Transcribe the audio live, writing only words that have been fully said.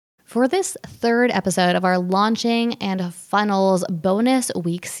For this third episode of our Launching and Funnels bonus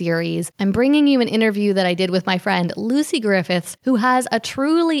week series, I'm bringing you an interview that I did with my friend Lucy Griffiths, who has a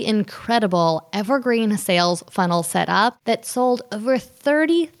truly incredible evergreen sales funnel set up that sold over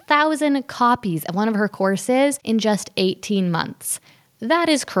 30,000 copies of one of her courses in just 18 months. That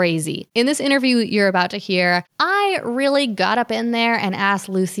is crazy. In this interview you're about to hear, I really got up in there and asked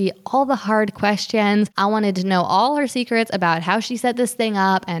Lucy all the hard questions. I wanted to know all her secrets about how she set this thing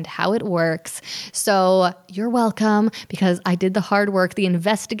up and how it works. So you're welcome, because I did the hard work, the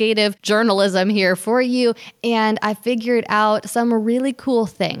investigative journalism here for you, and I figured out some really cool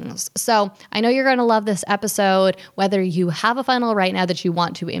things. So I know you're going to love this episode, whether you have a funnel right now that you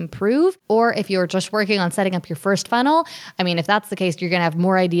want to improve, or if you're just working on setting up your first funnel. I mean, if that's the case, you're going to have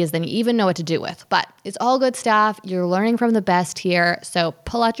more ideas than you even know what to do with. But it's all good stuff. You're learning from the best here. So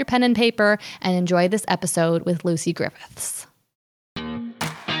pull out your pen and paper and enjoy this episode with Lucy Griffiths.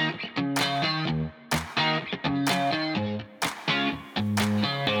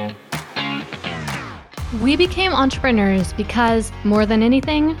 We became entrepreneurs because, more than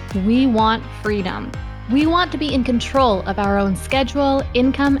anything, we want freedom. We want to be in control of our own schedule,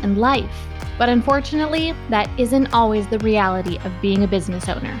 income, and life. But unfortunately, that isn't always the reality of being a business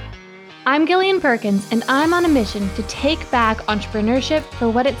owner. I'm Gillian Perkins, and I'm on a mission to take back entrepreneurship for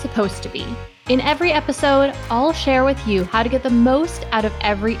what it's supposed to be. In every episode, I'll share with you how to get the most out of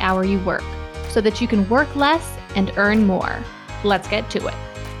every hour you work, so that you can work less and earn more. Let's get to it.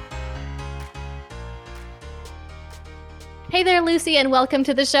 Hey there, Lucy, and welcome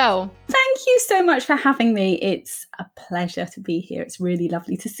to the show. Thank you so much for having me. It's a pleasure to be here. It's really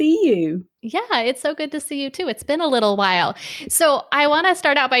lovely to see you. Yeah, it's so good to see you too. It's been a little while. So I want to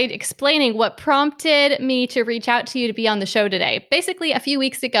start out by explaining what prompted me to reach out to you to be on the show today. Basically, a few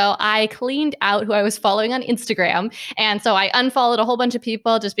weeks ago, I cleaned out who I was following on Instagram. And so I unfollowed a whole bunch of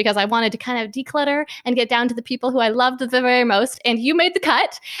people just because I wanted to kind of declutter and get down to the people who I loved the very most. And you made the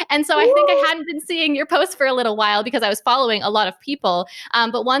cut. And so I think I hadn't been seeing your posts for a little while because I was following a lot of people.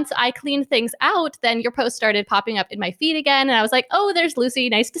 But once I cleaned things out, then your post started popping up in my feed again. And I was like, oh, there's Lucy.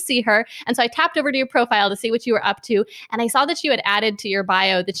 Nice to see her. And so I tapped over to your profile to see what you were up to. And I saw that you had added to your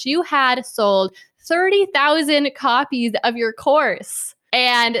bio that you had sold 30,000 copies of your course.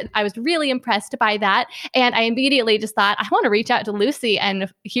 And I was really impressed by that. And I immediately just thought, I want to reach out to Lucy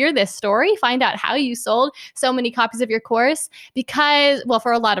and hear this story, find out how you sold so many copies of your course. Because, well,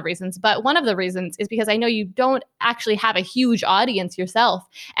 for a lot of reasons, but one of the reasons is because I know you don't actually have a huge audience yourself.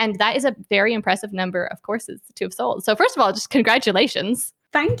 And that is a very impressive number of courses to have sold. So first of all, just congratulations.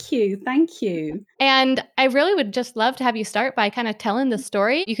 Thank you. Thank you. And I really would just love to have you start by kind of telling the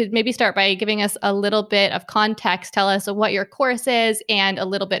story. You could maybe start by giving us a little bit of context. Tell us what your course is and a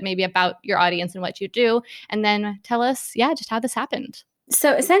little bit maybe about your audience and what you do. And then tell us, just how this happened.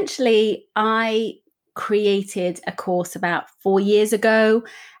 So essentially, I created a course about 4 years ago.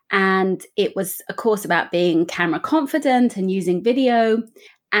 And it was a course about being camera confident and using video.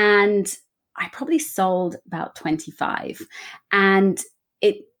 And I probably sold about 25. And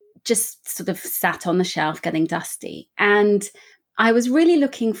it just sort of sat on the shelf getting dusty. And I was really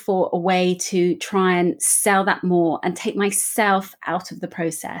looking for a way to try and sell that more and take myself out of the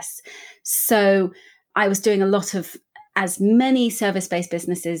process. So I was doing a lot of, as many service-based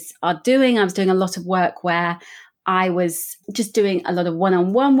businesses are doing, I was doing a lot of work where I was just doing a lot of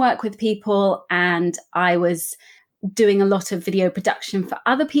one-on-one work with people, and I was doing a lot of video production for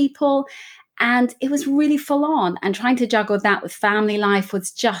other people. And it was really full on, and trying to juggle that with family life was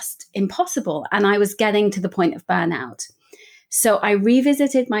just impossible. And I was getting to the point of burnout. So I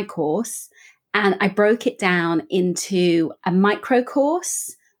revisited my course and I broke it down into a micro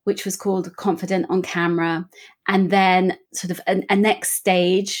course, which was called Confident on Camera. And then sort of a next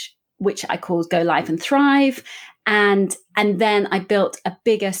stage, which I called Go Live and Thrive. And then I built a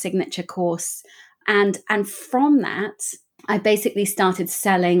bigger signature course. And from that, I basically started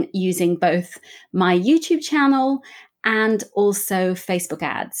selling using both my YouTube channel and also Facebook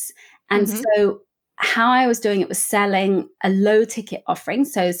ads. And so how I was doing it was selling a low ticket offering.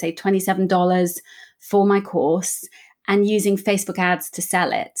 So say $27 for my course, and using Facebook ads to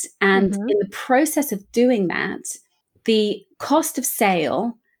sell it. And in the process of doing that, the cost of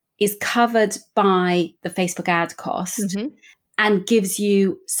sale is covered by the Facebook ad cost and gives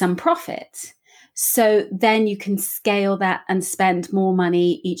you some profit. So then you can scale that and spend more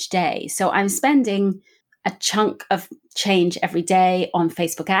money each day. So I'm spending a chunk of change every day on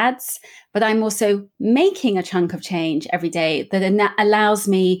Facebook ads, but I'm also making a chunk of change every day that allows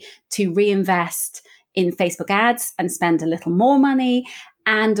me to reinvest in Facebook ads and spend a little more money,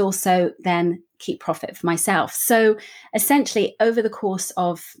 and also then keep profit for myself. So essentially, over the course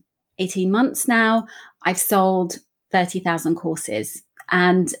of 18 months now, I've sold 30,000 courses.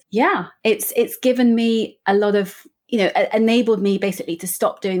 And yeah, it's given me a lot of, enabled me basically to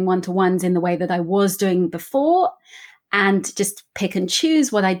stop doing one-to-ones in the way that I was doing before and just pick and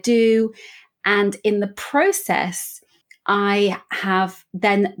choose what I do. And in the process, I have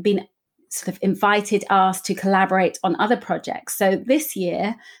then been sort of asked to collaborate on other projects. So this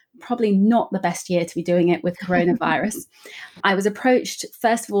year, probably not the best year to be doing it with coronavirus. I was approached,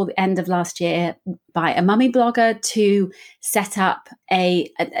 first of all, the end of last year by a mummy blogger to set up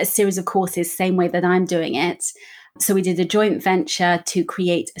a series of courses, same way that I'm doing it. So we did a joint venture to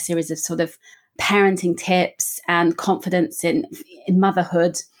create a series of sort of parenting tips and confidence in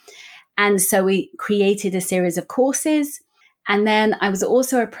motherhood. And so we created a series of courses. And then I was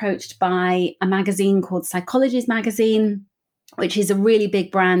also approached by a magazine called Psychologies Magazine, which is a really big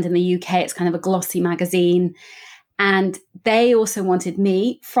brand in the UK. It's kind of a glossy magazine. And they also wanted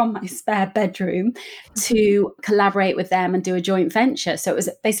me from my spare bedroom to collaborate with them and do a joint venture. So it was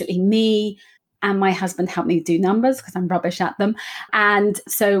basically me and my husband helped me do numbers because I'm rubbish at them. And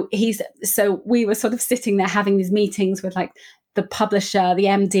so we were sort of sitting there having these meetings with like the publisher, the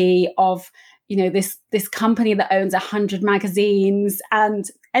MD of, this company that owns 100 magazines.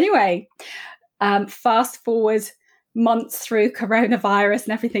 And anyway, fast forward months through coronavirus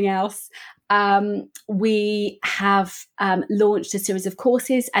and everything else, we have launched a series of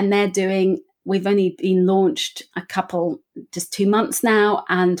courses, and we've only been launched just 2 months now,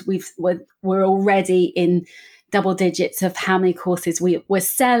 and we're already in double digits of how many courses we're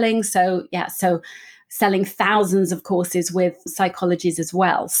selling. So selling thousands of courses with Psychologies as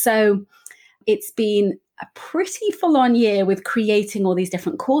well. So it's been a pretty full-on year with creating all these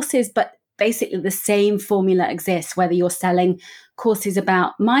different courses, but basically the same formula exists, whether you're selling courses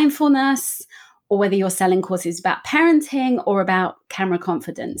about mindfulness or whether you're selling courses about parenting or about camera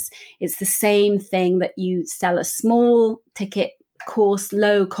confidence. It's the same thing, that you sell a small ticket course,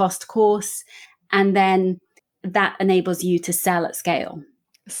 low cost course, and then that enables you to sell at scale.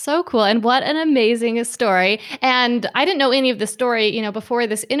 So cool. And what an amazing story. And I didn't know any of the story, before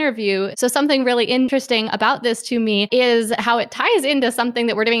this interview. So something really interesting about this to me is how it ties into something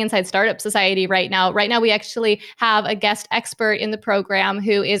that we're doing inside Startup Society right now. Right now, we actually have a guest expert in the program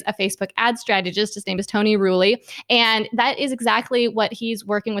who is a Facebook ad strategist. His name is Tony Rulli. And that is exactly what he's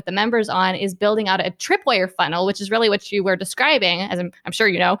working with the members on, is building out a tripwire funnel, which is really what you were describing, as I'm sure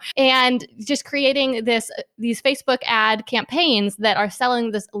you know, and just creating these Facebook ad campaigns that are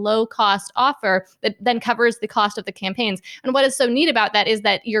selling this low cost offer that then covers the cost of the campaigns. And what is so neat about that is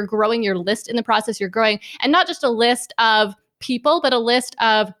that you're growing your list in the process. You're growing, and not just a list of people, but a list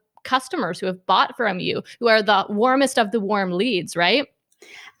of customers who have bought from you, who are the warmest of the warm leads, right?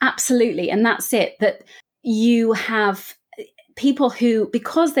 Absolutely. And that's it, that you have people who,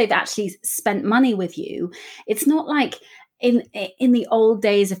 because they've actually spent money with you, it's not like in the old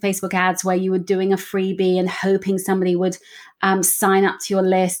days of Facebook ads where you were doing a freebie and hoping somebody would sign up to your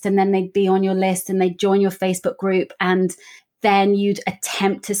list, and then they'd be on your list and they'd join your Facebook group, and then you'd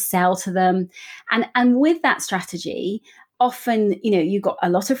attempt to sell to them. And with that strategy, often, you got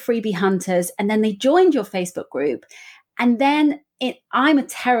a lot of freebie hunters, and then they joined your Facebook group. And then I'm a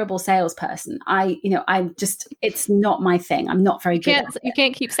terrible salesperson. It's not my thing. I'm not very good at it. You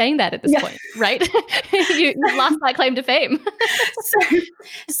can't keep saying that at this point, right? You've lost that claim to fame.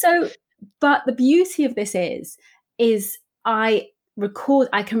 But the beauty of this is I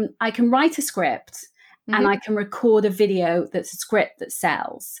can write a script, and I can record a video that's a script that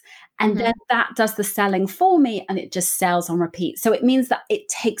sells. And then that does the selling for me, and it just sells on repeat. So it means that it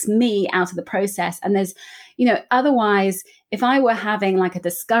takes me out of the process. And there's, otherwise, if I were having like a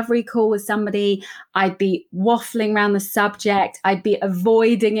discovery call with somebody, I'd be waffling around the subject. I'd be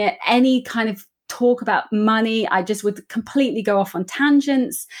avoiding it. Any kind of talk about money, I just would completely go off on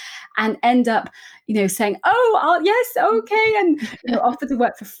tangents and end up, saying, yes, okay, and offer to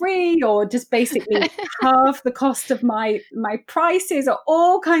work for free, or just basically half the cost of my prices, or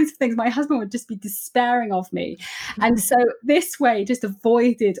all kinds of things. My husband would just be despairing of me. And so this way just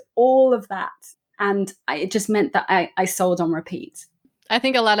avoided all of that. And it just meant that I sold on repeat. I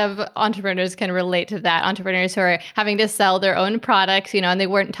think a lot of entrepreneurs can relate to that. Entrepreneurs who are having to sell their own products, and they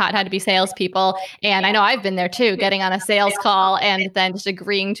weren't taught how to be salespeople. And I know I've been there too, getting on a sales call and then just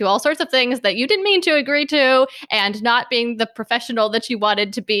agreeing to all sorts of things that you didn't mean to agree to, and not being the professional that you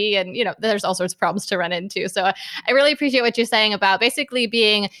wanted to be. And, there's all sorts of problems to run into. So I really appreciate what you're saying about basically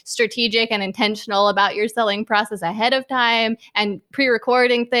being strategic and intentional about your selling process ahead of time, and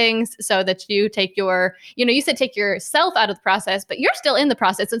pre-recording things so that you take you said take yourself out of the process, but you're still in the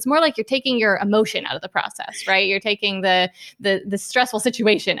process. It's more like you're taking your emotion out of the process, right? You're taking the stressful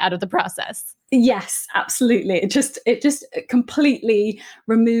situation out of the process. Yes, absolutely. It just completely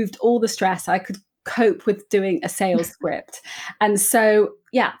removed all the stress. I could cope with doing a sales script. And so,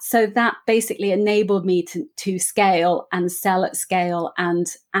 yeah, so that basically enabled me to scale and sell at scale and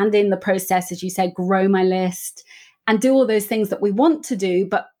in the process, as you said, grow my list and do all those things that we want to do.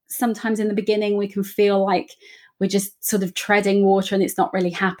 But sometimes in the beginning, we can feel like we're just sort of treading water and it's not really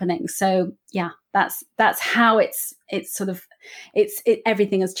happening. So yeah, that's how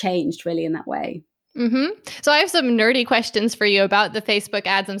everything has changed really in that way. Mm-hmm. So I have some nerdy questions for you about the Facebook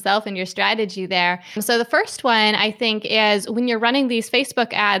ads themselves and your strategy there. So the first one I think is when you're running these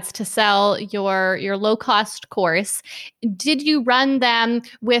Facebook ads to sell your low cost course, did you run them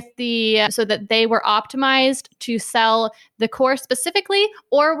with so that they were optimized to sell the course specifically,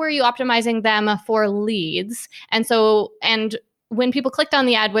 or were you optimizing them for leads? And when people clicked on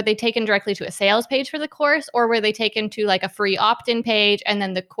the ad, were they taken directly to a sales page for the course, or were they taken to like a free opt-in page and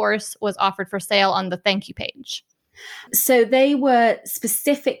then the course was offered for sale on the thank you page? So they were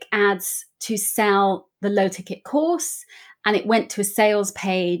specific ads to sell the low ticket course, and it went to a sales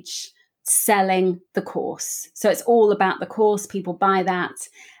page selling the course. So it's all about the course. People buy that.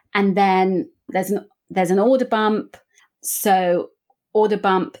 And then there's an order bump. So order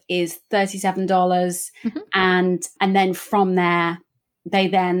bump is $37. Mm-hmm. And then from there, they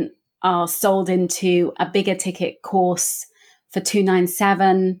then are sold into a bigger ticket course for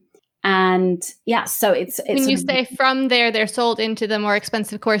 $297. And yeah, so it's when you say from there, they're sold into the more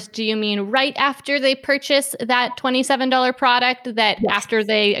expensive course, do you mean right after they purchase that $27 product, that yes, after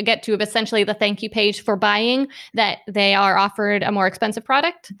they get to essentially the thank you page for buying, that they are offered a more expensive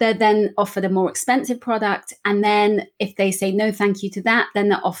product? They're then offered a more expensive product. And then if they say no thank you to that, then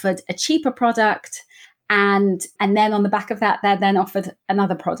they're offered a cheaper product. And then on the back of that, they're then offered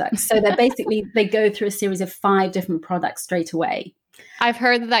another product. So they're basically, they go through a series of 5 different products straight away. I've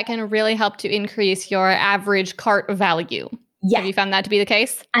heard that can really help to increase your average cart value. Yeah. Have you found that to be the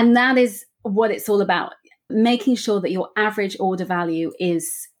case? And that is what it's all about. Making sure that your average order value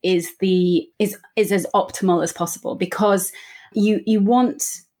is as optimal as possible, because you want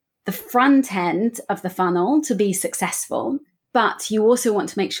the front end of the funnel to be successful, but you also want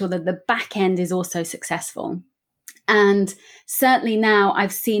to make sure that the back end is also successful. And certainly now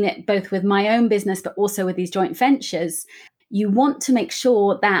I've seen it both with my own business, but also with these joint ventures. You want to make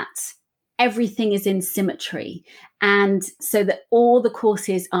sure that everything is in symmetry, and so that all the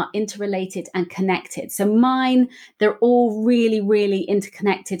courses are interrelated and connected. So mine, they're all really, really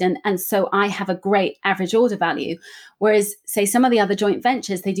interconnected. And so I have a great average order value. Whereas say some of the other joint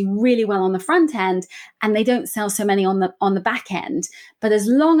ventures, they do really well on the front end and they don't sell so many on the back end. But as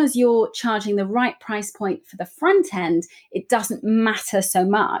long as you're charging the right price point for the front end, it doesn't matter so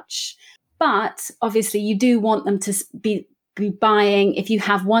much. But obviously you do want them to be buying. If you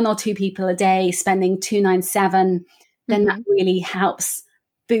have 1 or 2 people a day spending $297, then that really helps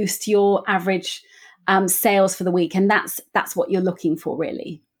boost your average sales for the week. And that's what you're looking for,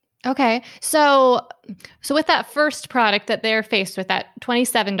 really. Okay. So with that first product that they're faced with, that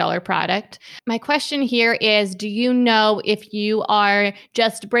 $27 product, my question here is, do you know if you are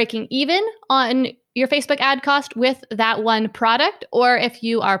just breaking even on your Facebook ad cost with that one product, or if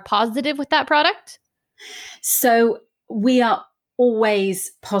you are positive with that product? So we are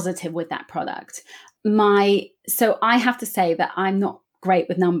always positive with that product. So I have to say that I'm not great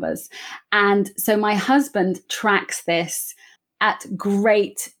with numbers. And so my husband tracks this at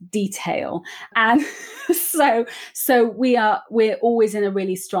great detail. And so we're always in a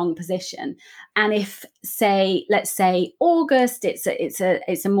really strong position. And if let's say August,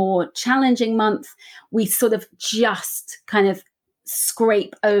 it's a more challenging month, we sort of just kind of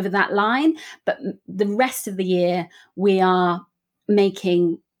scrape over that line. But the rest of the year, we are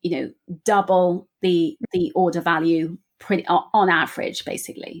making, double the order value pretty on average,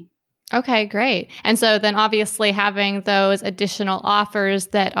 basically. Okay, great. And so then obviously having those additional offers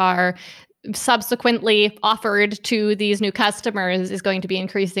that are subsequently offered to these new customers is going to be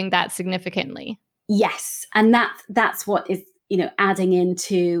increasing that significantly. Yes. And that's what is, adding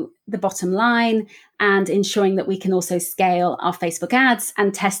into the bottom line and ensuring that we can also scale our Facebook ads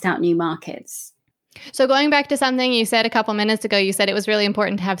and test out new markets. So going back to something you said a couple minutes ago, you said it was really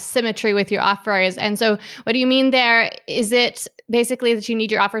important to have symmetry with your offers. And so what do you mean there? Is it basically that you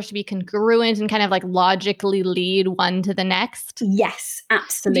need your offers to be congruent and kind of like logically lead one to the next? Yes,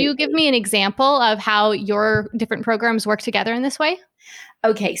 absolutely. Do you give me an example of how your different programs work together in this way?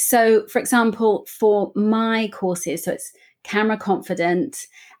 Okay. So for example, for my courses, so it's Camera Confident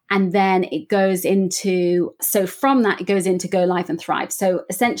And then it goes into, so from that, it goes into Go Live and Thrive. So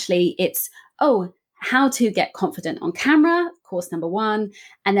essentially it's, how to get confident on camera, course number 1,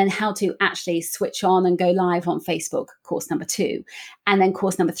 and then how to actually switch on and go live on Facebook, course number 2. And then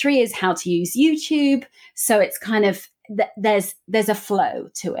course number 3 is how to use YouTube. So it's kind of, there's a flow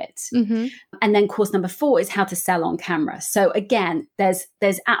to it. Mm-hmm. And then course number 4 is how to sell on camera. So again, there's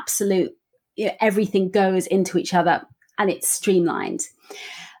absolute, everything goes into each other and it's streamlined.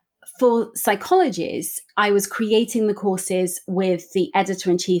 For Psychologies, I was creating the courses with the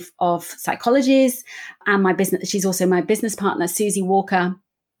editor-in-chief of Psychologies and my business. She's also my business partner, Susie Walker.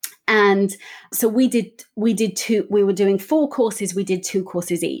 And so we were doing 4 courses. We did 2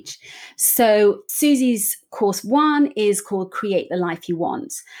 courses each. So Susie's course 1 is called Create the Life You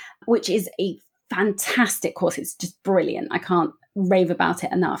Want, which is a fantastic course. It's just brilliant. I can't rave about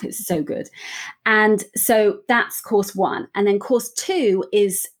it enough. It's so good. And so that's course 1. And then course 2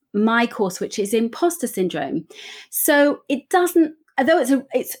 is my course, which is Imposter Syndrome. So it doesn't, although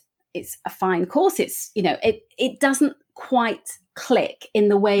it's a fine course, it's, it doesn't quite click in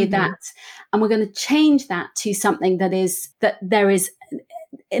the way that, and we're going to change that to something that there is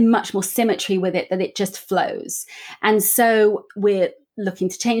much more symmetry with it, that it just flows. And so we're looking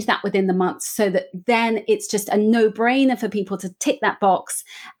to change that within the month so that then it's just a no-brainer for people to tick that box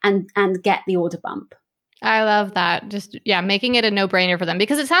and get the order bump. I love that. Just, making it a no-brainer for them,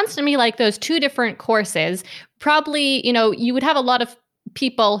 because it sounds to me like those 2 different courses, probably, you would have a lot of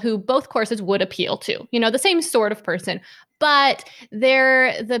people who both courses would appeal to, the same sort of person. But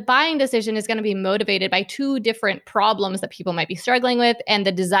the buying decision is going to be motivated by 2 different problems that people might be struggling with, and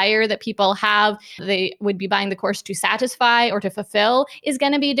the desire that people have, they would be buying the course to satisfy or to fulfill, is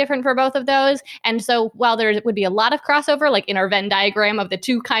going to be different for both of those. And so while there would be a lot of crossover, like in our Venn diagram of the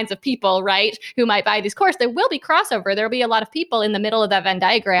 2 kinds of people, right, who might buy this course, there will be crossover. There will be a lot of people in the middle of that Venn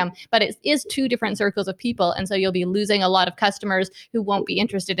diagram, but it is 2 different circles of people. And so you'll be losing a lot of customers who won't be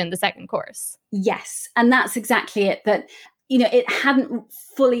interested in the second course. Yes. And that's exactly it. That I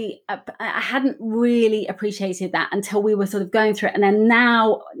hadn't really appreciated that until we were sort of going through it. And then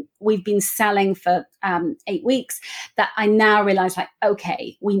now we've been selling for 8 weeks, that I now realize, like,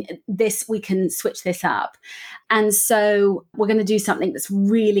 okay, we can switch this up. And so we're going to do something that's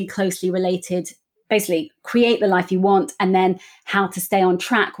really closely related, basically create the life you want, and then how to stay on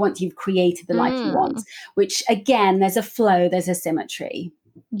track once you've created the life you want, which again, there's a flow, there's a symmetry.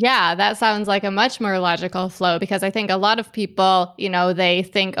 Yeah, that sounds like a much more logical flow, because I think a lot of people, they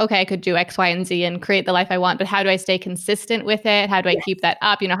think, okay, I could do X, Y, and Z and create the life I want, but how do I stay consistent with it? How do I keep that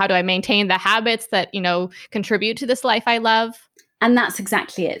up? How do I maintain the habits that, contribute to this life I love? And that's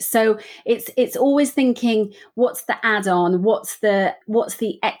exactly it. So it's always thinking, what's the add-on? What's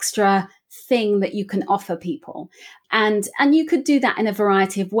the extra thing that you can offer people? And you could do that in a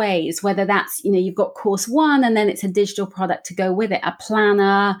variety of ways, whether that's, you've got course 1 and then it's a digital product to go with it, a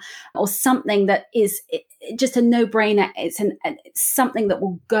planner or something that is just a no-brainer. It's something that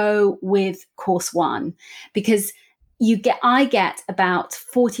will go with course 1, because I get about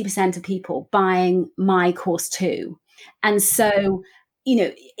 40% of people buying my course 2. And so,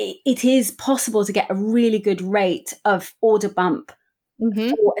 it is possible to get a really good rate of order bump.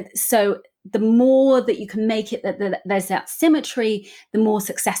 So the more that you can make it that there's that symmetry, the more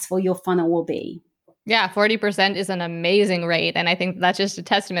successful your funnel will be. Yeah, 40% is an amazing rate. And I think that's just a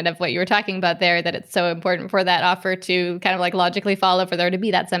testament of what you were talking about there, that it's so important for that offer to kind of like logically follow, for there to be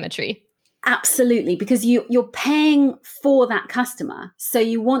that symmetry. Absolutely, because you're paying for that customer. So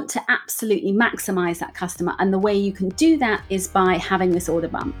you want to absolutely maximize that customer. And the way you can do that is by having this order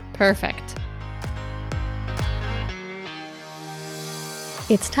bump. Perfect.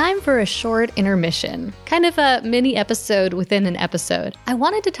 It's time for a short intermission, kind of a mini episode within an episode. I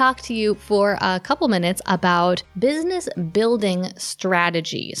wanted to talk to you for a couple minutes about business building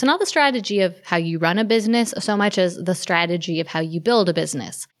strategy. So not the strategy of how you run a business so much as the strategy of how you build a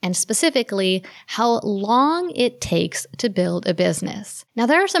business, and specifically how long it takes to build a business. Now,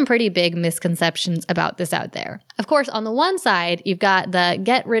 there are some pretty big misconceptions about this out there. Of course, on the one side, you've got the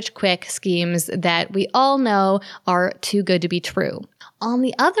get-rich-quick schemes that we all know are too good to be true. On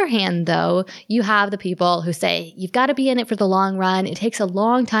the other hand, though, you have the people who say, you've got to be in it for the long run. It takes a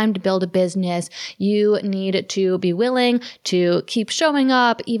long time to build a business. You need to be willing to keep showing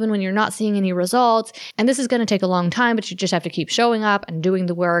up even when you're not seeing any results. And this is going to take a long time, but you just have to keep showing up and doing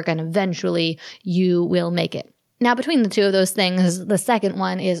the work, and eventually you will make it. Now, between the two of those things, the second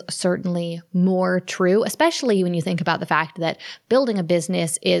one is certainly more true, especially when you think about the fact that building a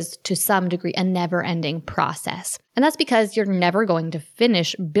business is, to some degree, a never-ending process. And that's because you're never going to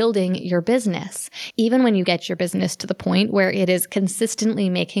finish building your business. Even when you get your business to the point where it is consistently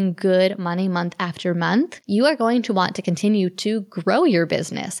making good money month after month, you are going to want to continue to grow your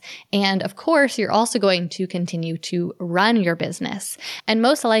business. And of course, you're also going to continue to run your business. And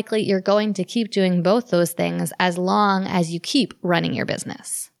most likely, you're going to keep doing both those things as long as you keep running your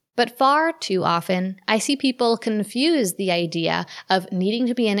business. But far too often, I see people confuse the idea of needing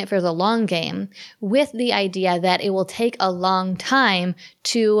to be in it for the long game with the idea that it will take a long time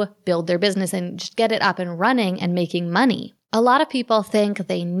to build their business and just get it up and running and making money. A lot of people think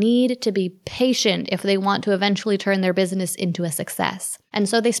they need to be patient if they want to eventually turn their business into a success. And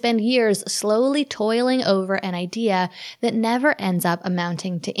so they spend years slowly toiling over an idea that never ends up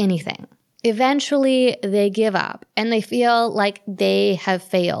amounting to anything. Eventually, they give up and they feel like they have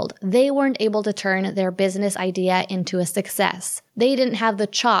failed. They weren't able to turn their business idea into a success. They didn't have the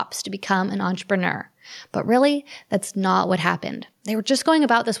chops to become an entrepreneur. But really, that's not what happened. They were just going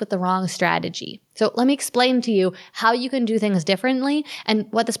about this with the wrong strategy. So let me explain to you how you can do things differently and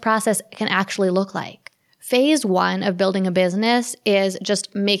what this process can actually look like. Phase 1 of building a business is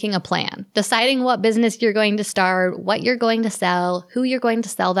just making a plan, deciding what business you're going to start, what you're going to sell, who you're going to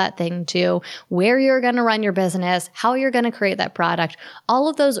sell that thing to, where you're going to run your business, how you're going to create that product, all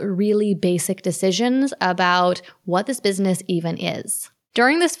of those really basic decisions about what this business even is.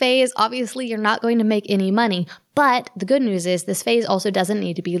 During this phase, obviously, you're not going to make any money, but the good news is this phase also doesn't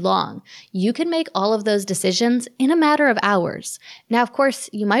need to be long. You can make all of those decisions in a matter of hours. Now, of course,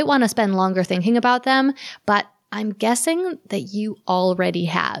 you might want to spend longer thinking about them, but I'm guessing that you already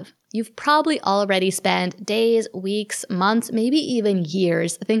have. You've probably already spent days, weeks, months, maybe even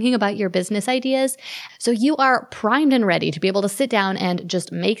years thinking about your business ideas. So you are primed and ready to be able to sit down and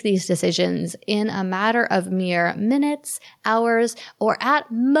just make these decisions in a matter of mere minutes, hours, or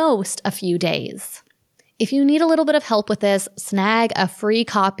at most a few days. If you need a little bit of help with this, snag a free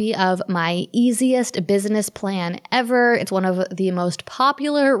copy of my easiest business plan ever. It's one of the most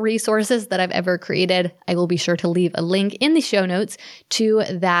popular resources that I've ever created. I will be sure to leave a link in the show notes to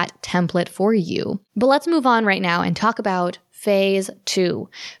that template for you. But let's move on right now and talk about Phase 2.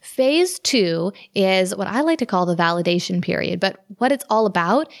 Phase 2 is what I like to call the validation period, but what it's all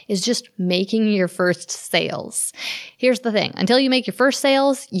about is just making your first sales. Here's the thing. Until you make your first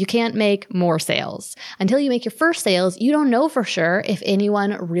sales, you can't make more sales. Until you make your first sales, you don't know for sure if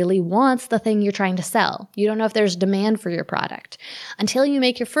anyone really wants the thing you're trying to sell. You don't know if there's demand for your product. Until you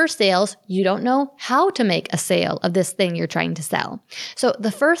make your first sales, you don't know how to make a sale of this thing you're trying to sell. So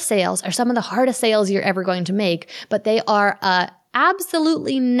the first sales are some of the hardest sales you're ever going to make, but they are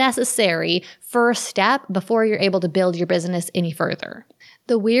absolutely necessary first step before you're able to build your business any further.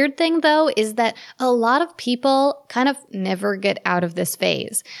 The weird thing, though, is that a lot of people kind of never get out of this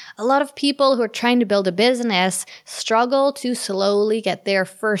phase. A lot of people who are trying to build a business struggle to slowly get their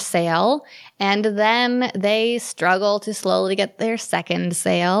first sale, and then they struggle to slowly get their second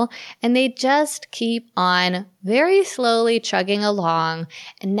sale, and they just keep on very slowly chugging along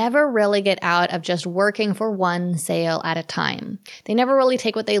and never really get out of just working for one sale at a time. They never really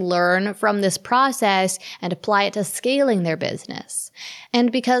take what they learn from this process and apply it to scaling their business.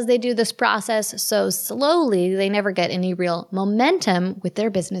 And because they do this process so slowly, they never get any real momentum with their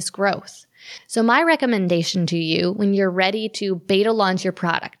business growth. So my recommendation to you when you're ready to beta launch your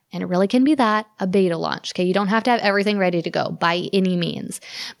product, and it really can be that, a beta launch, okay? You don't have to have everything ready to go by any means,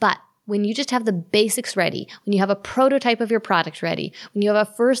 but when you just have the basics ready, when you have a prototype of your product ready, when you have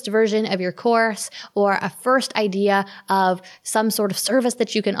a first version of your course or a first idea of some sort of service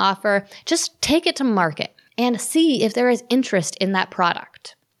that you can offer, just take it to market and see if there is interest in that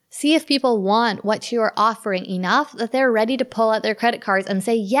product. See if people want what you are offering enough that they're ready to pull out their credit cards and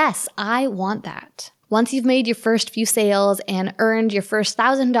say, yes, I want that. Once you've made your first few sales and earned your first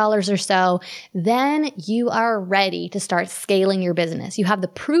 $1,000 or so, then you are ready to start scaling your business. You have the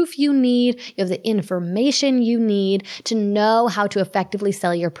proof you need, you have the information you need to know how to effectively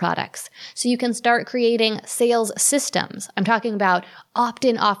sell your products. So you can start creating sales systems. I'm talking about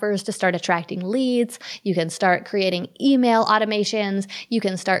opt-in offers to start attracting leads. You can start creating email automations. You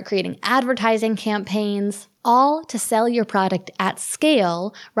can start creating advertising campaigns, all to sell your product at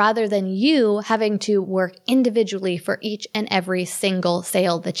scale rather than you having to work individually for each and every single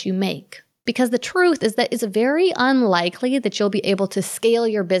sale that you make. Because the truth is that it's very unlikely that you'll be able to scale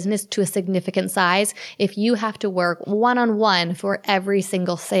your business to a significant size if you have to work one-on-one for every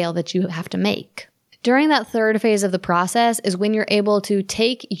single sale that you have to make. During that third phase of the process is when you're able to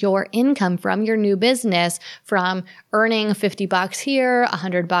take your income from your new business from earning $50 here,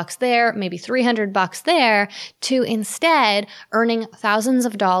 $100 there, maybe $300 there, to instead earning thousands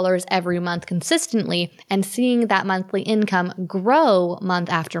of dollars every month consistently and seeing that monthly income grow month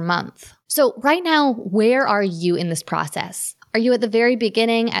after month. So right now, where are you in this process? Are you at the very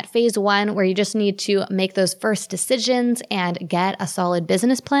beginning at phase 1 where you just need to make those first decisions and get a solid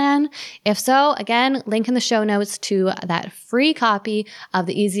business plan? If so, again, link in the show notes to that free copy of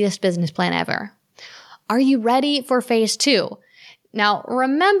the easiest business plan ever. Are you ready for phase 2? Now,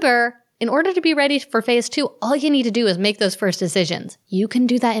 remember, in order to be ready for phase 2, all you need to do is make those first decisions. You can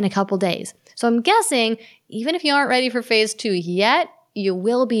do that in a couple days. So I'm guessing, even if you aren't ready for phase 2 yet, you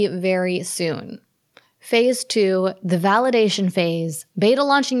will be very soon. Phase 2, the validation phase, beta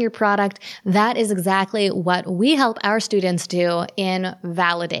launching your product, that is exactly what we help our students do in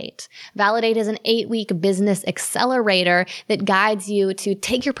Validate. Validate is an 8-week business accelerator that guides you to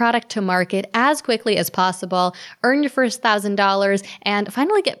take your product to market as quickly as possible, earn your first $1,000, and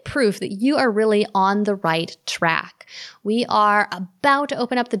finally get proof that you are really on the right track. We are about to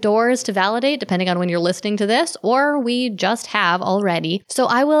open up the doors to Validate, depending on when you're listening to this, or we just have already. So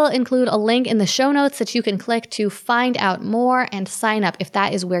I will include a link in the show notes that you can click to find out more and sign up if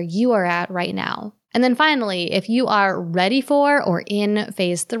that is where you are at right now. And then finally, if you are ready for or in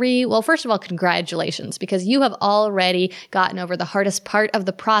phase 3, well, first of all, congratulations, because you have already gotten over the hardest part of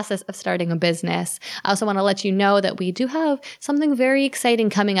the process of starting a business. I also want to let you know that we do have something very exciting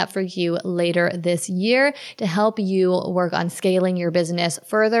coming up for you later this year to help you work on scaling your business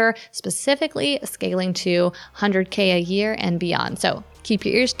further, specifically scaling to 100K a year and beyond. So keep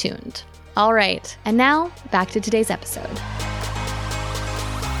your ears tuned. All right, and now back to today's episode.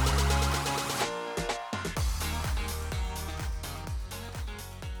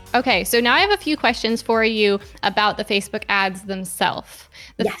 Okay, so now I have a few questions for you about the Facebook ads themselves.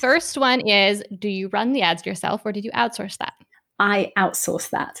 The first one is, do you run the ads yourself or did you outsource that? I outsource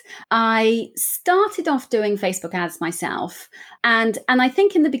that. I started off doing Facebook ads myself. And I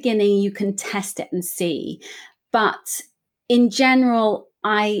think in the beginning you can test it and see. But in general,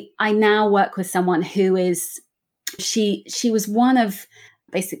 I now work with someone who is, she was one of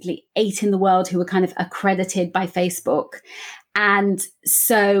basically 8 in the world who were kind of accredited by Facebook. And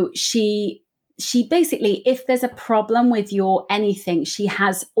so she basically, if there's a problem with your anything, she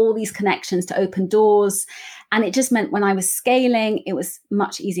has all these connections to open doors. And it just meant when I was scaling, it was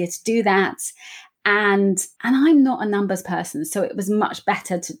much easier to do that. And I'm not a numbers person, so it was much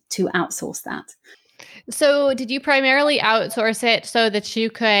better to outsource that. So did you primarily outsource it so that you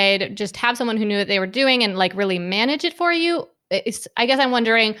could just have someone who knew what they were doing and like really manage it for you? I guess I'm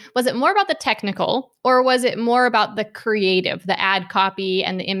wondering, was it more about the technical or was it more about the creative, the ad copy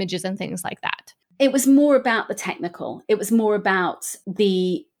and the images and things like that? It was more about the technical. It was more about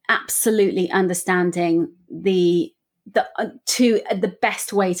the absolutely understanding the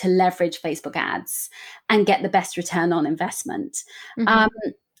best way to leverage Facebook ads and get the best return on investment. Mm-hmm.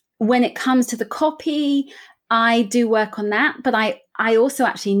 When it comes to the copy, I do work on that, but I also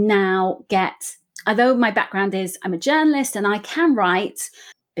actually now get, although my background is I'm a journalist and I can write,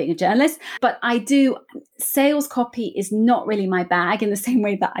 being a journalist, but sales copy is not really my bag in the same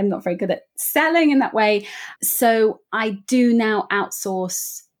way that I'm not very good at selling in that way. So I do now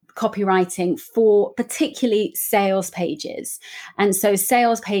outsource copywriting for particularly sales pages. And so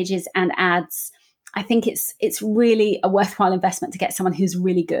sales pages and ads, I think it's really a worthwhile investment to get someone who's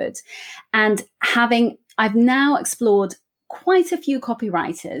really good. And I've now explored quite a few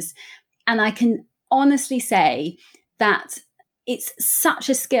copywriters, and I can honestly say that it's such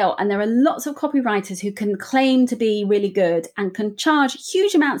a skill. And there are lots of copywriters who can claim to be really good and can charge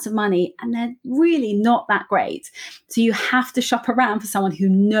huge amounts of money, and they're really not that great. So you have to shop around for someone who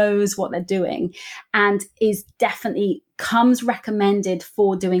knows what they're doing and is definitely comes recommended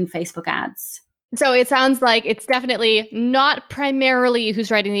for doing Facebook ads. So it sounds like it's definitely not primarily you who's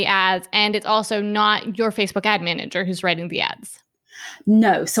writing the ads, and it's also not your Facebook ad manager who's writing the ads.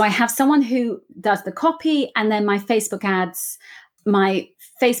 No. So I have someone who does the copy, and then my Facebook ads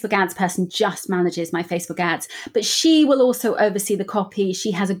person just manages my Facebook ads, but she will also oversee the copy.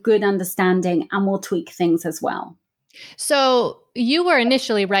 She has a good understanding and will tweak things as well. So you were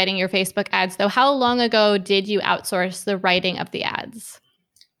initially writing your Facebook ads, though. How long ago did you outsource the writing of the ads?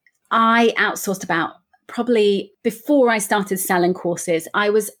 I outsourced about probably before I started selling courses. I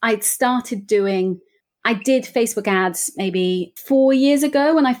did Facebook ads maybe 4 years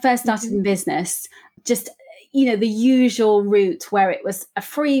ago when I first started in business. Just, the usual route where it was a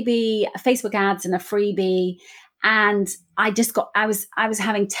freebie, a Facebook ads and a freebie. And I was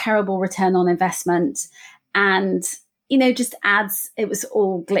having terrible return on investment, and, just ads, it was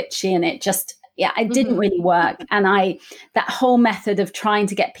all glitchy, and it didn't really work. And that whole method of trying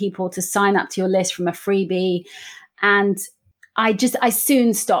to get people to sign up to your list from a freebie, and I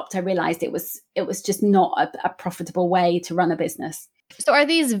soon stopped. I realized it was just not a profitable way to run a business. So are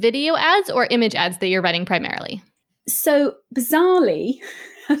these video ads or image ads that you're running primarily? So bizarrely,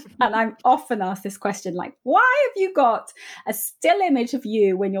 and I'm often asked this question, like, why have you got a still image of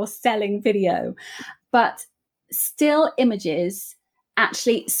you when you're selling video? But still images,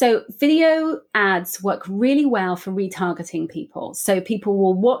 actually, so video ads work really well for retargeting people. So people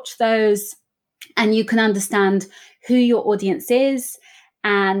will watch those, and you can understand who your audience is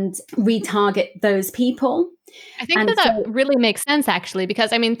and retarget those people. I think that really makes sense, actually,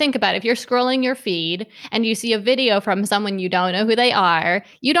 because, I mean, think about it. If you're scrolling your feed and you see a video from someone you don't know who they are,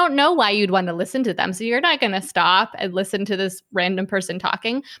 you don't know why you'd want to listen to them. So you're not going to stop and listen to this random person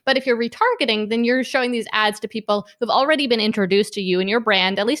talking. But if you're retargeting, then you're showing these ads to people who've already been introduced to you and your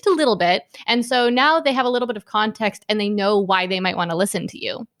brand, at least a little bit. And so now they have a little bit of context and they know why they might want to listen to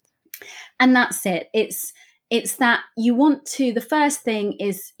you. And that's it. It's that the first thing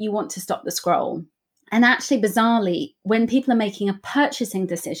is you want to stop the scroll. And actually, bizarrely, when people are making a purchasing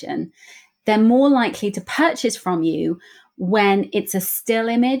decision, they're more likely to purchase from you when it's a still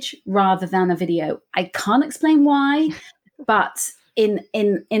image rather than a video. I can't explain why, but in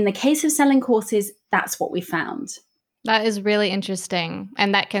the case of selling courses, that's what we found. That is really interesting.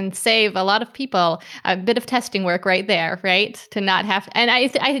 And that can save a lot of people a bit of testing work right there, right? To not have, and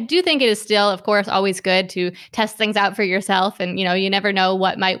I do think it is still, of course, always good to test things out for yourself. And, you never know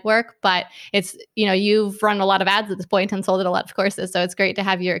what might work, but it's, you've run a lot of ads at this point and sold a lot of courses. So it's great to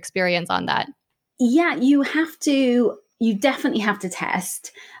have your experience on that. Yeah, you definitely have to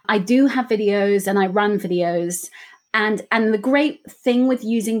test. I do have videos and I run videos. And the great thing with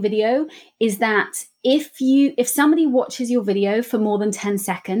using video is that if somebody watches your video for more than 10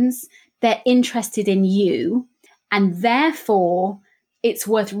 seconds, they're interested in you, and therefore it's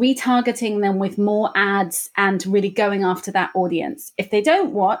worth retargeting them with more ads and really going after that audience. If they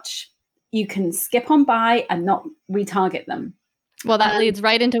don't watch, you can skip on by and not retarget them. Well, that leads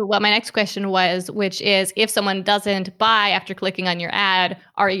right into what my next question was, which is, if someone doesn't buy after clicking on your ad,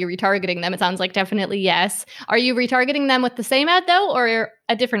 are you retargeting them? It sounds like definitely yes. Are you retargeting them with the same ad, though, or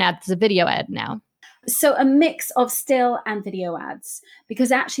a different ad? It's a video ad now. So a mix of still and video ads,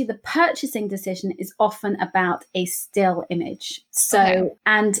 because actually the purchasing decision is often about a still image. So,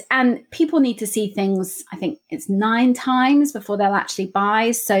 okay. and people need to see things, I think it's 9 times before they'll actually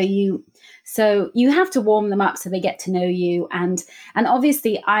buy. So you have to warm them up so they get to know you. And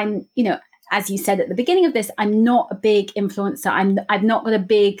obviously I'm, as you said at the beginning of this, I'm not a big influencer. I've not got a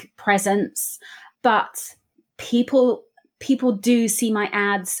big presence, but people do see my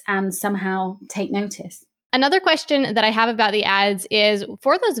ads and somehow take notice. Another question that I have about the ads is,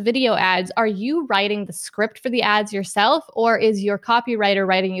 for those video ads, are you writing the script for the ads yourself, or is your copywriter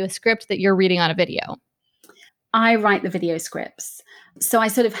writing you a script that you're reading on a video? I write the video scripts. So I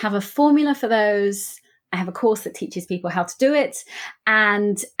sort of have a formula for those. I have a course that teaches people how to do it.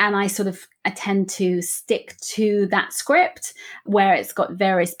 And I tend to stick to that script where it's got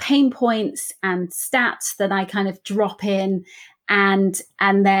various pain points and stats that I kind of drop in, and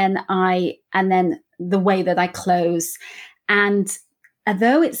then the way that I close. And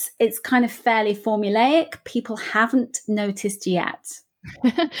although it's kind of fairly formulaic, people haven't noticed yet.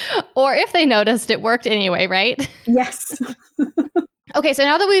 Or if they noticed, it worked anyway, right? Yes. Okay, so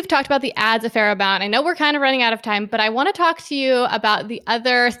now that we've talked about the ads a fair amount, I know we're kind of running out of time, but I want to talk to you about the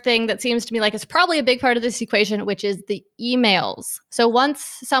other thing that seems to me like it's probably a big part of this equation, which is the emails. So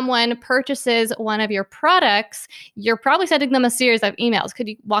once someone purchases one of your products, you're probably sending them a series of emails. Could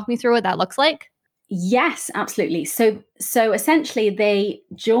you walk me through what that looks like? Yes, absolutely. So essentially they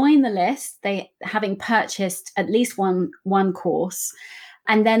join the list, they having purchased at least one course,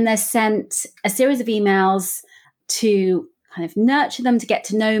 and then they're sent a series of emails to kind of nurture them, to get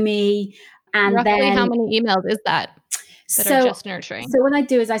to know me. And roughly then how many emails is that are just nurturing? So what I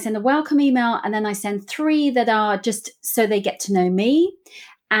do is I send a welcome email, and then I send 3 that are just so they get to know me.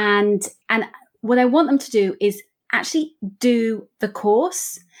 And what I want them to do is actually do the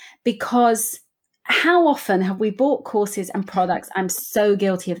course, because how often have we bought courses and products? I'm so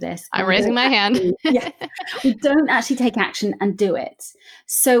guilty of this. I'm raising my hand. We don't actually take action and do it.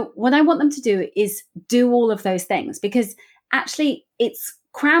 So what I want them to do is do all of those things, because actually it's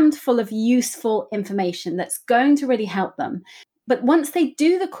crammed full of useful information that's going to really help them. But once they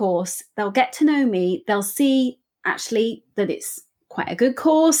do the course, they'll get to know me. They'll see actually that it's quite a good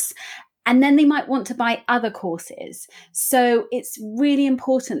course. And then they might want to buy other courses. So it's really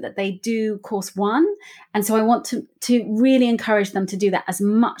important that they do course one. And so I want to really encourage them to do that as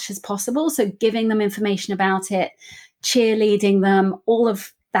much as possible. So giving them information about it, cheerleading them, all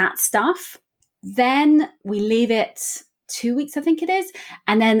of that stuff. Then we leave it 2 weeks, I think it is.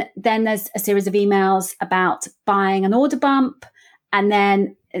 And then there's a series of emails about buying an order bump. And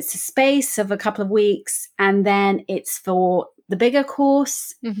then it's a space of a couple of weeks. And then it's for the bigger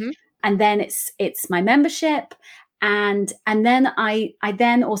course. Mm-hmm. And then it's my membership. And then I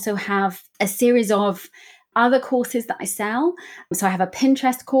then also have a series of other courses that I sell. So I have a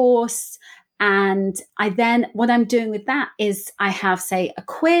Pinterest course. And what I'm doing with that is I have, say, a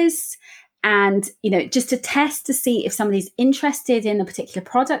quiz, and, just to test to see if somebody's interested in a particular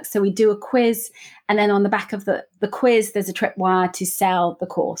product. So we do a quiz, and then on the back of the quiz, there's a tripwire to sell the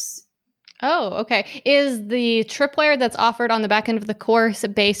course. Oh, okay. Is the tripwire that's offered on the back end of the course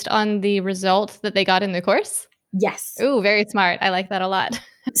based on the results that they got in the course? Yes. Oh, very smart. I like that a lot.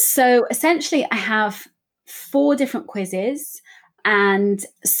 So essentially, I have 4 different quizzes. And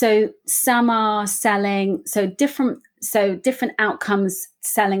so some are selling, different outcomes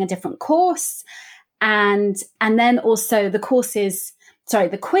selling a different course. And then also the quizzes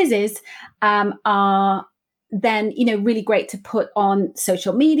are then, really great to put on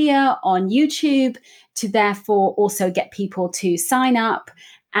social media, on YouTube, to therefore also get people to sign up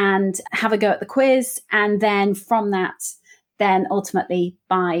and have a go at the quiz. And then from that, then ultimately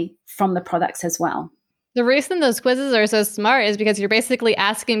buy from the products as well. The reason those quizzes are so smart is because you're basically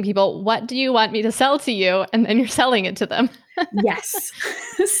asking people, what do you want me to sell to you? And then you're selling it to them. Yes.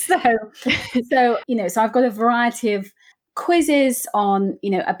 So I've got a variety of quizzes on,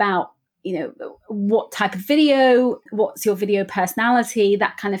 about, what type of video, what's your video personality,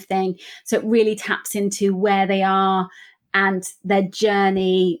 that kind of thing. So it really taps into where they are and their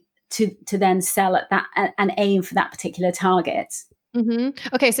journey to then sell at that and aim for that particular target.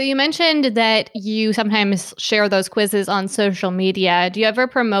 Mm-hmm. Okay, so you mentioned that you sometimes share those quizzes on social media. Do you ever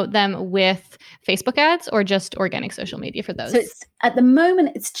promote them with Facebook ads or just organic social media for those? So at the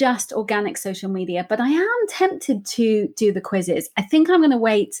moment, it's just organic social media, but I am tempted to do the quizzes. I think I'm going to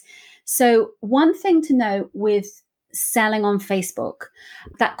wait. So one thing to note with selling on Facebook,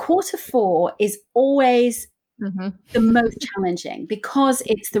 that Q4 is always the most challenging because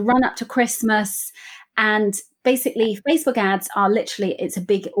it's the run up to Christmas. And basically, Facebook ads are literally, it's a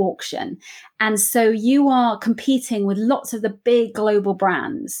big auction. And so you are competing with lots of the big global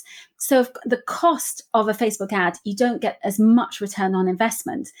brands. So the cost of a Facebook ad, you don't get as much return on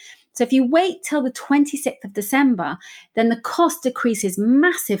investment. So if you wait till the 26th of December, then the cost decreases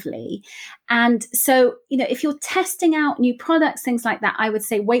massively. And so, if you're testing out new products, things like that, I would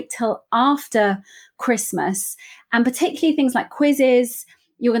say wait till after Christmas. And particularly things like quizzes,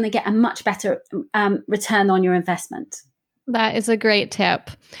 you're going to get a much better return on your investment. That is a great tip.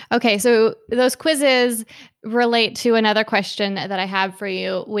 Okay, so those quizzes relate to another question that I have for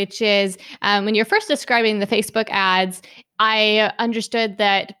you, which is when you're first describing the Facebook ads, I understood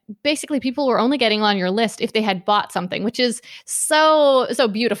that basically people were only getting on your list if they had bought something, which is so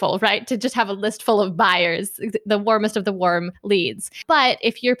beautiful, right? To just have a list full of buyers, the warmest of the warm leads. But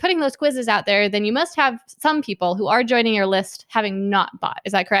if you're putting those quizzes out there, then you must have some people who are joining your list having not bought.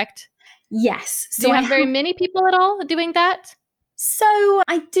 Is that correct? Yes. So do you have very many people at all doing that? So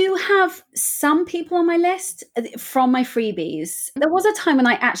I do have some people on my list from my freebies. There was a time when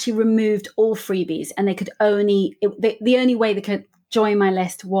I actually removed all freebies, and they could the only way they could join my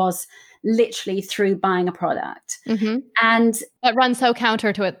list was literally through buying a product. Mm-hmm. And that runs so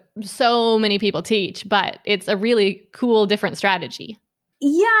counter to what so many people teach, but it's a really cool, different strategy.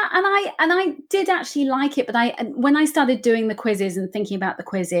 Yeah, and I did actually like it, but when I started doing the quizzes and thinking about the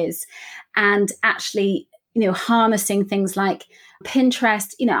quizzes and actually, harnessing things like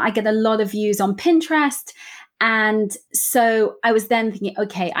Pinterest, I get a lot of views on Pinterest. And so I was then thinking,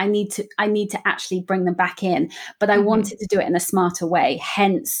 okay, I need to actually bring them back in, but I wanted to do it in a smarter way,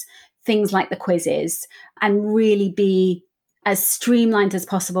 hence things like the quizzes, and really be as streamlined as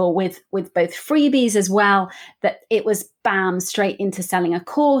possible with both freebies as well, that it was bam, straight into selling a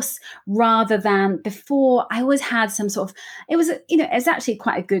course, rather than before I always had some sort of, it was actually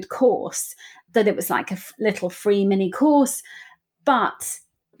quite a good course, that it was like a little free mini course, but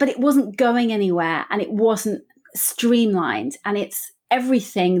it wasn't going anywhere and it wasn't streamlined, and it's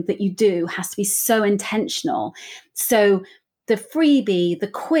everything that you do has to be so intentional. So the freebie, the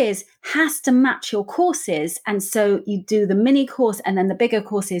quiz has to match your courses. And so you do the mini course and then the bigger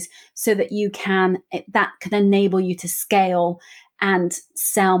courses so that that can enable you to scale and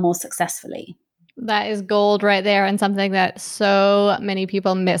sell more successfully. That is gold right there, and something that so many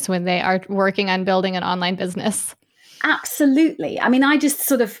people miss when they are working on building an online business. Absolutely. I mean, I just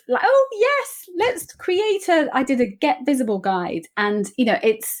sort of like, oh yes, let's create I did a Get Visible guide, and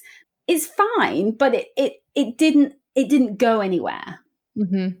it's fine, but it didn't go anywhere.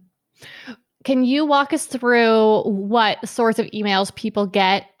 Mm-hmm. Can you walk us through what sorts of emails people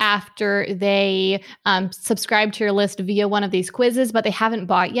get after they subscribe to your list via one of these quizzes, but they haven't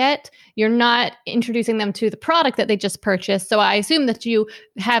bought yet? You're not introducing them to the product that they just purchased. So I assume that you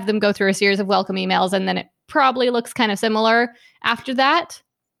have them go through a series of welcome emails, and then it probably looks kind of similar after that.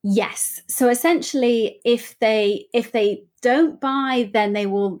 Yes. So essentially, if they don't buy, then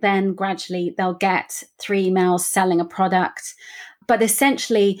they'll get 3 emails selling a product. But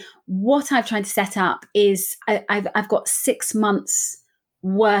essentially, what I've tried to set up is I've got 6 months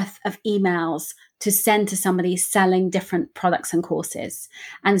worth of emails to send to somebody selling different products and courses.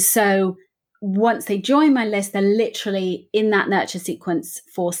 And so once they join my list, they're literally in that nurture sequence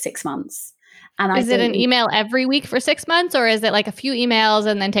for 6 months. And is it an email every week for 6 months, or is it like a few emails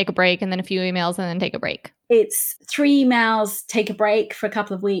and then take a break, and then a few emails and then take a break? It's 3 emails, take a break for a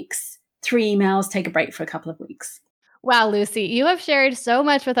couple of weeks, 3 emails, take a break for a couple of weeks. Wow, Lucy, you have shared so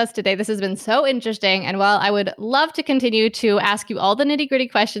much with us today. This has been so interesting. And while I would love to continue to ask you all the nitty-gritty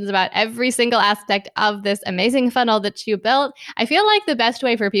questions about every single aspect of this amazing funnel that you built, I feel like the best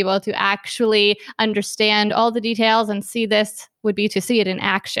way for people to actually understand all the details and see this would be to see it in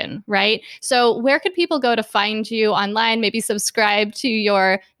action, right? So where could people go to find you online? Maybe subscribe to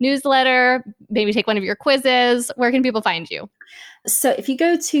your newsletter, maybe take one of your quizzes. Where can people find you? So if you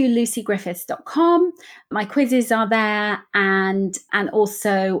go to lucygriffiths.com, my quizzes are there, and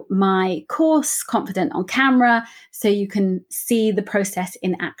also my course, Confident on Camera, so you can see the process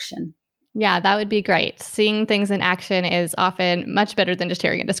in action. Yeah, that would be great. Seeing things in action is often much better than just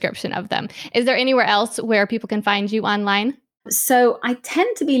hearing a description of them. Is there anywhere else where people can find you online? So I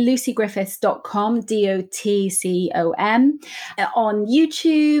tend to be lucygriffiths.com, DOTCOM, on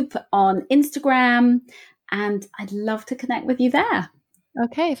YouTube, on Instagram, and I'd love to connect with you there.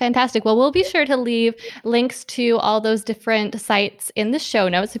 Okay, fantastic. Well, we'll be sure to leave links to all those different sites in the show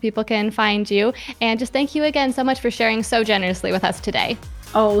notes so people can find you. And just thank you again so much for sharing so generously with us today.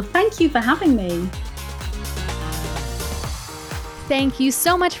 Oh, thank you for having me. Thank you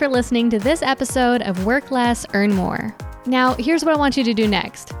so much for listening to this episode of Work Less, Earn More. Now, here's what I want you to do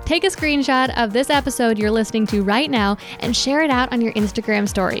next. Take a screenshot of this episode you're listening to right now and share it out on your Instagram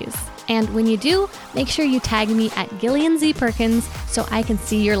stories. And when you do, make sure you tag me at Gillian Z. Perkins so I can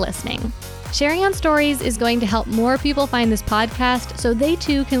see you're listening. Sharing on stories is going to help more people find this podcast so they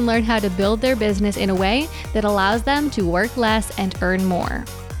too can learn how to build their business in a way that allows them to work less and earn more.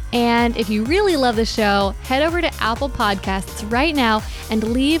 And if you really love the show, head over to Apple Podcasts right now and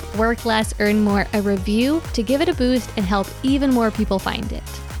leave Work Less, Earn More a review to give it a boost and help even more people find it.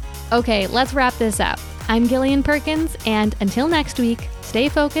 Okay, let's wrap this up. I'm Gillian Perkins, and until next week, stay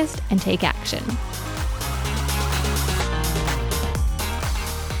focused and take action.